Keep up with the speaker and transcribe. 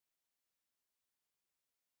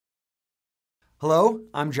Hello,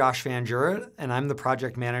 I'm Josh Van Jura, and I'm the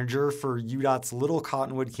project manager for UDOT's Little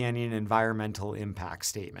Cottonwood Canyon Environmental Impact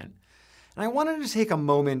Statement. And I wanted to take a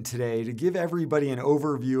moment today to give everybody an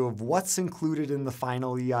overview of what's included in the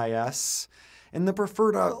Final EIS and the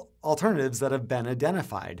preferred alternatives that have been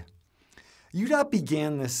identified. UDOT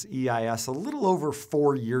began this EIS a little over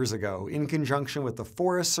 4 years ago in conjunction with the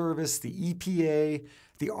Forest Service, the EPA,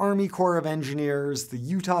 the Army Corps of Engineers, the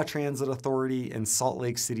Utah Transit Authority, and Salt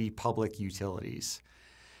Lake City Public Utilities.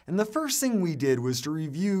 And the first thing we did was to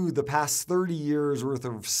review the past 30 years worth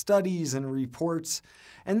of studies and reports,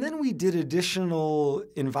 and then we did additional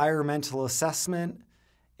environmental assessment,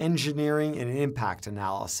 engineering, and impact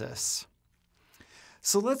analysis.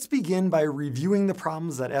 So let's begin by reviewing the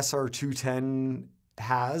problems that SR 210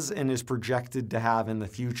 has and is projected to have in the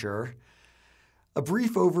future, a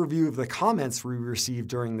brief overview of the comments we received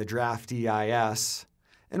during the draft EIS,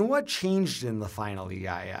 and what changed in the final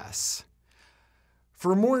EIS.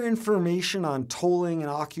 For more information on tolling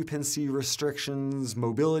and occupancy restrictions,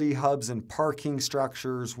 mobility hubs and parking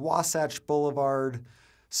structures, Wasatch Boulevard,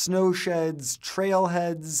 snow sheds,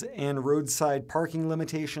 trailheads, and roadside parking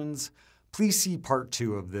limitations, please see part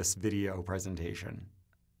 2 of this video presentation.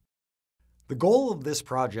 The goal of this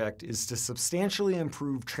project is to substantially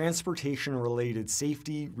improve transportation-related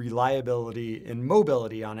safety, reliability, and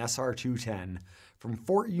mobility on SR 210 from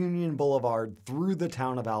Fort Union Boulevard through the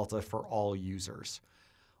town of Alta for all users.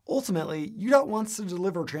 Ultimately, UDOT wants to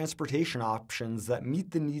deliver transportation options that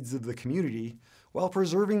meet the needs of the community while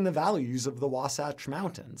preserving the values of the Wasatch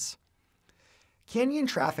Mountains. Canyon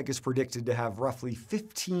traffic is predicted to have roughly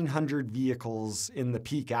 1,500 vehicles in the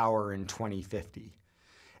peak hour in 2050.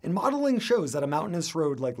 And modeling shows that a mountainous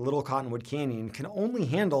road like Little Cottonwood Canyon can only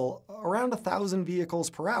handle around 1,000 vehicles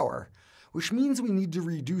per hour, which means we need to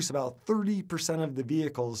reduce about 30% of the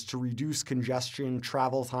vehicles to reduce congestion,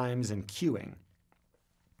 travel times, and queuing.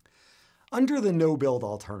 Under the no-build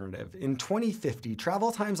alternative, in 2050,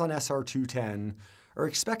 travel times on SR 210 are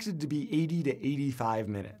expected to be 80 to 85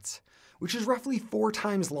 minutes, which is roughly 4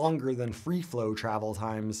 times longer than free-flow travel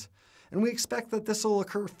times, and we expect that this will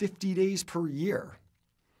occur 50 days per year.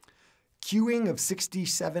 Queuing of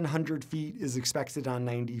 6,700 feet is expected on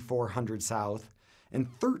 9,400 South, and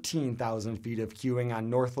 13,000 feet of queuing on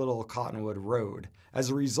North Little Cottonwood Road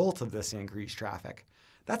as a result of this increased traffic.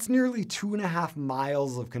 That's nearly 2.5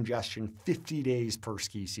 miles of congestion 50 days per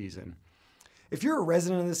ski season. If you're a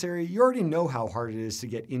resident of this area, you already know how hard it is to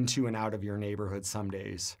get into and out of your neighborhood some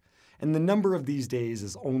days, and the number of these days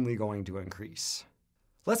is only going to increase.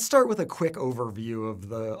 Let's start with a quick overview of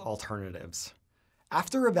the alternatives.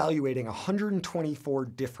 After evaluating 124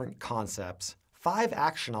 different concepts, 5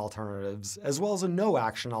 action alternatives, as well as a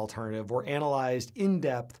no-action alternative, were analyzed in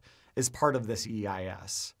depth as part of this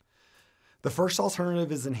EIS. The first alternative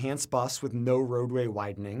is enhanced bus with no roadway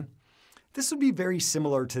widening. This would be very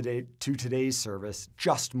similar to today's service,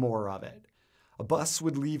 just more of it. A bus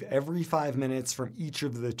would leave every 5 minutes from each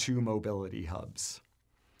of the 2 mobility hubs.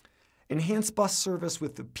 Enhanced bus service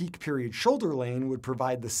with the peak period shoulder lane would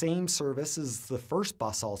provide the same service as the first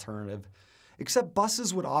bus alternative, except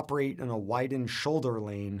buses would operate in a widened shoulder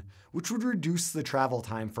lane, which would reduce the travel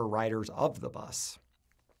time for riders of the bus.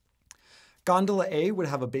 Gondola A would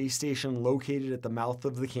have a base station located at the mouth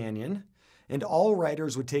of the canyon, and all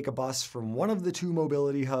riders would take a bus from one of the 2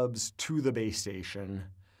 mobility hubs to the base station,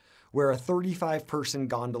 where a 35-person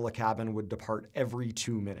gondola cabin would depart every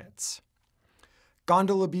 2 minutes.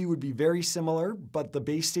 Gondola B would be very similar, but the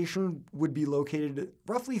base station would be located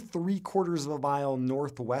roughly 3/4 of a mile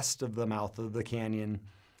northwest of the mouth of the canyon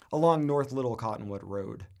along North Little Cottonwood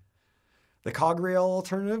Road. The Cograil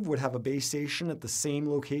alternative would have a base station at the same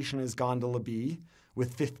location as Gondola B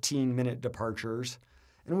with 15-minute departures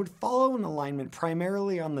and would follow an alignment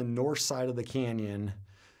primarily on the north side of the canyon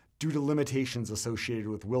due to limitations associated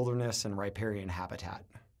with wilderness and riparian habitat.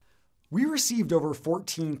 We received over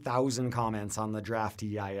 14,000 comments on the draft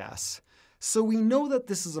EIS, so we know that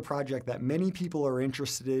this is a project that many people are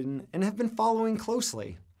interested in and have been following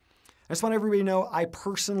closely. I just want everybody to know I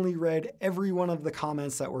personally read every one of the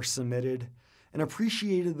comments that were submitted and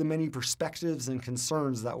appreciated the many perspectives and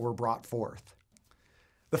concerns that were brought forth.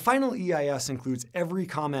 The final EIS includes every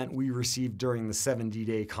comment we received during the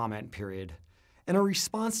 70-day comment period, and a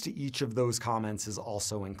response to each of those comments is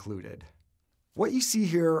also included. What you see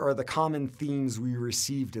here are the common themes we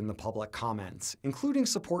received in the public comments, including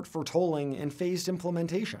support for tolling and phased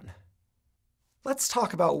implementation. Let's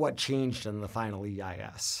talk about what changed in the final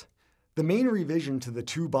EIS. The main revision to the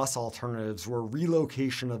 2 bus alternatives were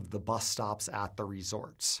relocation of the bus stops at the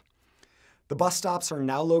resorts. The bus stops are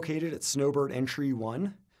now located at Snowbird Entry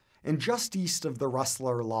 1 and just east of the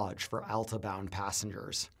Rustler Lodge for Alta-bound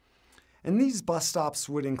passengers. And these bus stops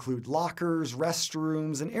would include lockers,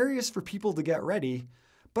 restrooms, and areas for people to get ready,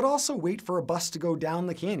 but also wait for a bus to go down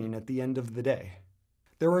the canyon at the end of the day.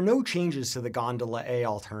 There were no changes to the Gondola A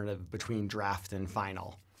alternative between draft and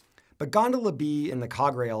final, but Gondola B and the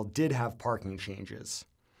Cograil did have parking changes.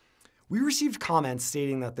 We received comments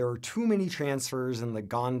stating that there were too many transfers in the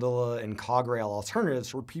Gondola and Cograil alternatives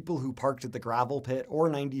for people who parked at the gravel pit or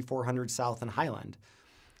 9400 South and Highland.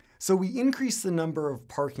 So we increased the number of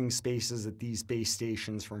parking spaces at these base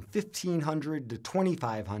stations from 1,500 to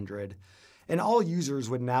 2,500, and all users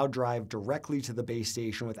would now drive directly to the base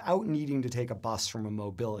station without needing to take a bus from a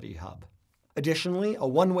mobility hub. Additionally, a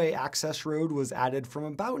one-way access road was added from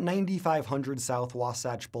about 9,500 South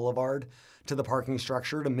Wasatch Boulevard to the parking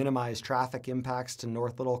structure to minimize traffic impacts to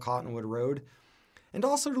North Little Cottonwood Road, and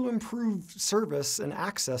also to improve service and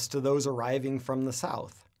access to those arriving from the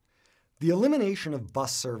south. The elimination of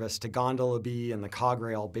bus service to Gondola B and the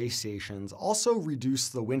Cograil base stations also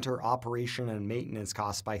reduced the winter operation and maintenance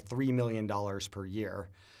costs by $3 million per year,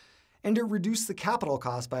 and it reduced the capital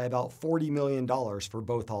cost by about $40 million for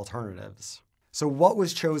both alternatives. So what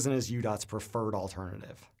was chosen as UDOT's preferred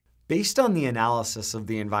alternative? Based on the analysis of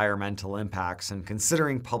the environmental impacts and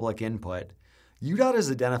considering public input, UDOT has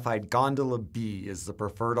identified Gondola B as the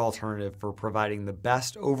preferred alternative for providing the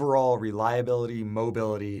best overall reliability,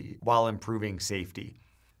 mobility, while improving safety.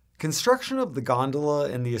 Construction of the gondola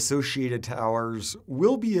and the associated towers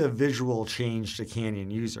will be a visual change to canyon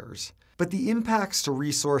users, but the impacts to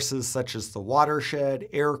resources such as the watershed,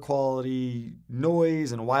 air quality,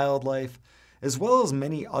 noise, and wildlife, as well as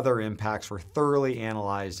many other impacts, were thoroughly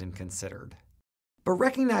analyzed and considered. But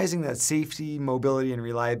recognizing that safety, mobility, and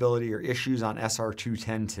reliability are issues on SR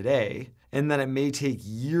 210 today, and that it may take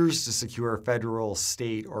years to secure federal,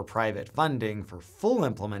 state, or private funding for full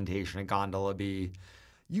implementation of Gondola B,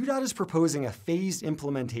 UDOT is proposing a phased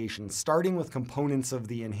implementation starting with components of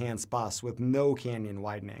the enhanced bus with no canyon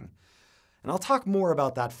widening. And I'll talk more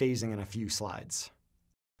about that phasing in a few slides.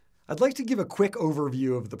 I'd like to give a quick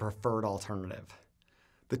overview of the preferred alternative.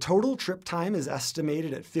 The total trip time is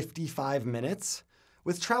estimated at 55 minutes,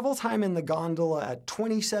 with travel time in the gondola at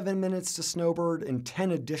 27 minutes to Snowbird and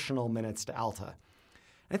 10 additional minutes to Alta.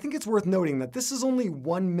 I think it's worth noting that this is only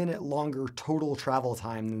 1 minute longer total travel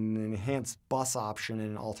time than the enhanced bus option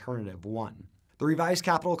in Alternative 1. The revised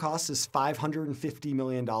capital cost is $550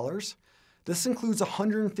 million. This includes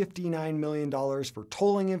 $159 million for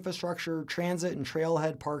tolling infrastructure, transit and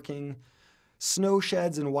trailhead parking, snow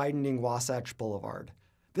sheds, and widening Wasatch Boulevard.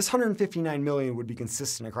 This $159 million would be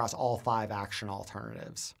consistent across all 5 action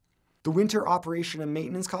alternatives. The winter operation and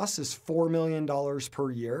maintenance cost is $4 million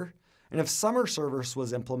per year, and if summer service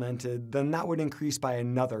was implemented, then that would increase by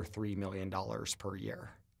another $3 million per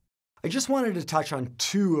year. I just wanted to touch on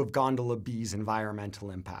 2 of Gondola B's environmental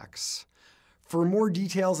impacts. For more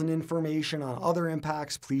details and information on other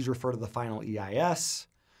impacts, please refer to the Final EIS.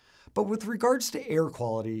 But with regards to air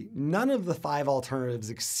quality, none of the 5 alternatives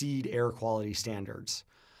exceed air quality standards.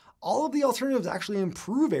 All of the alternatives actually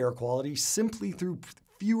improve air quality simply through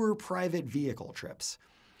fewer private vehicle trips.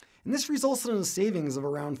 And this results in a savings of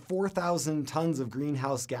around 4,000 tons of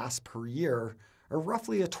greenhouse gas per year, or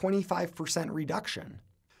roughly a 25% reduction.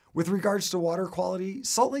 With regards to water quality,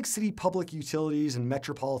 Salt Lake City Public Utilities and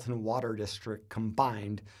Metropolitan Water District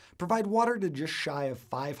combined provide water to just shy of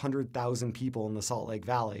 500,000 people in the Salt Lake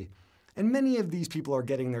Valley, and many of these people are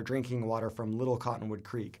getting their drinking water from Little Cottonwood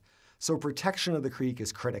Creek, so protection of the creek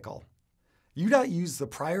is critical. UDOT used the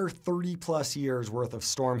prior 30-plus years worth of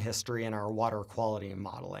storm history in our water quality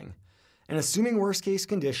modeling, and assuming worst-case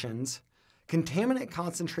conditions, contaminant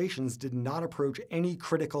concentrations did not approach any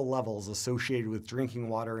critical levels associated with drinking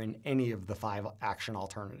water in any of the 5 action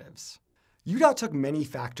alternatives. UDOT took many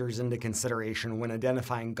factors into consideration when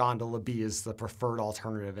identifying Gondola B as the preferred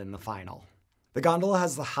alternative in the final. The gondola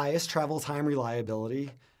has the highest travel time reliability,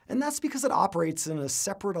 and that's because it operates in a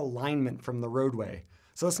separate alignment from the roadway,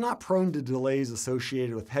 so it's not prone to delays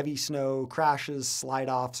associated with heavy snow, crashes,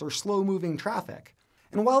 slide-offs, or slow-moving traffic.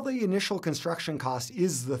 And while the initial construction cost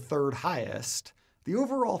is the 3rd highest, the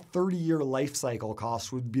overall 30-year life cycle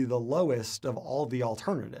cost would be the lowest of all the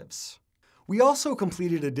alternatives. We also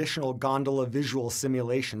completed additional gondola visual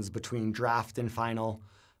simulations between draft and final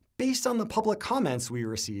based on the public comments we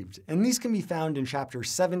received, and these can be found in Chapter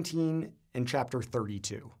 17 and Chapter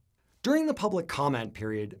 32. During the public comment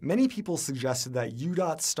period, many people suggested that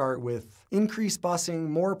UDOT start with increased busing,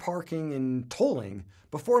 more parking, and tolling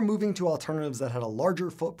before moving to alternatives that had a larger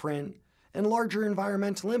footprint and larger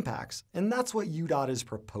environmental impacts, and that's what UDOT is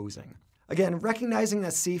proposing. Again, recognizing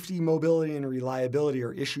that safety, mobility, and reliability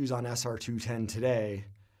are issues on SR 210 today,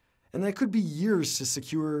 and that it could be years to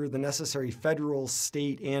secure the necessary federal,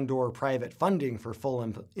 state, and/or private funding for full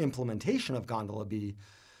implementation of Gondola B,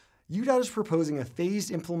 UDOT is proposing a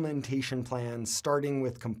phased implementation plan starting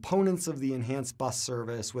with components of the enhanced bus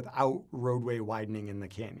service without roadway widening in the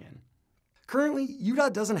canyon. Currently,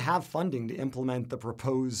 UDOT doesn't have funding to implement the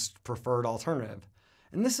proposed preferred alternative,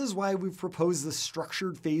 and this is why we've proposed this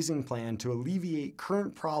structured phasing plan to alleviate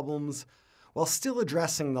current problems while still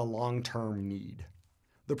addressing the long-term need.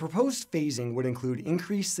 The proposed phasing would include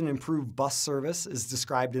increased and improved bus service as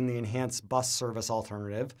described in the enhanced bus service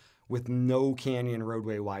alternative with no canyon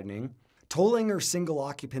roadway widening, tolling or single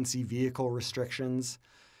occupancy vehicle restrictions,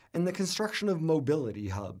 and the construction of mobility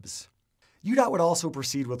hubs. UDOT would also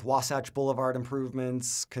proceed with Wasatch Boulevard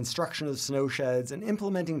improvements, construction of snow sheds, and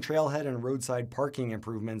implementing trailhead and roadside parking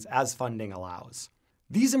improvements as funding allows.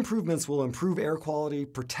 These improvements will improve air quality,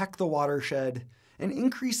 protect the watershed, and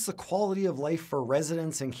increase the quality of life for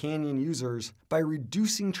residents and canyon users by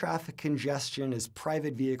reducing traffic congestion as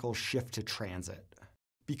private vehicles shift to transit.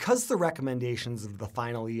 Because the recommendations of the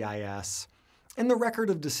Final EIS and the record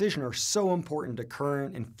of decision are so important to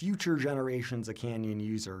current and future generations of canyon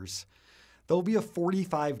users, there will be a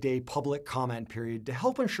 45-day public comment period to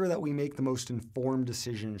help ensure that we make the most informed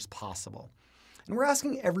decisions possible. And we're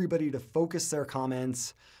asking everybody to focus their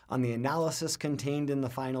comments on the analysis contained in the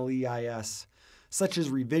Final EIS, such as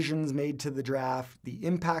revisions made to the draft, the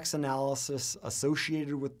impacts analysis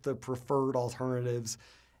associated with the preferred alternatives,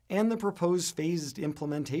 and the proposed phased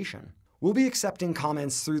implementation. We'll be accepting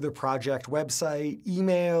comments through the project website,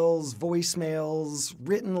 emails, voicemails,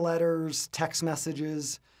 written letters, text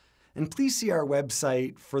messages, and please see our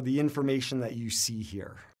website for the information that you see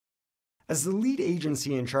here. As the lead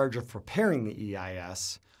agency in charge of preparing the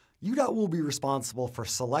EIS, UDOT will be responsible for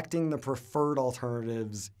selecting the preferred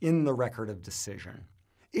alternatives in the record of decision.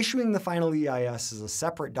 Issuing the Final EIS as a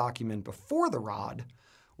separate document before the ROD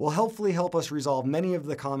will helpfully help us resolve many of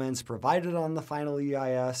the comments provided on the Final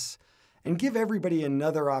EIS and give everybody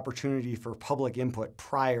another opportunity for public input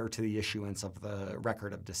prior to the issuance of the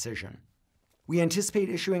record of decision. We anticipate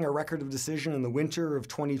issuing a record of decision in the winter of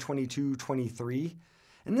 2022-23,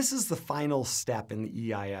 and this is the final step in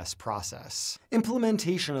the EIS process.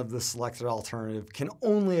 Implementation of the selected alternative can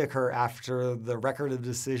only occur after the record of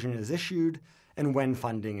decision is issued and when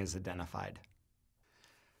funding is identified.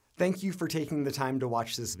 Thank you for taking the time to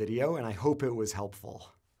watch this video, and I hope it was helpful.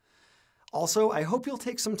 Also, I hope you'll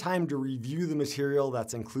take some time to review the material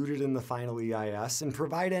that's included in the Final EIS and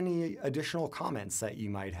provide any additional comments that you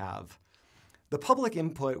might have. The public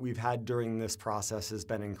input we've had during this process has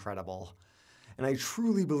been incredible, and I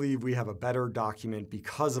truly believe we have a better document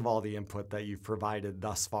because of all the input that you've provided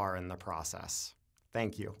thus far in the process.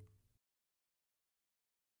 Thank you.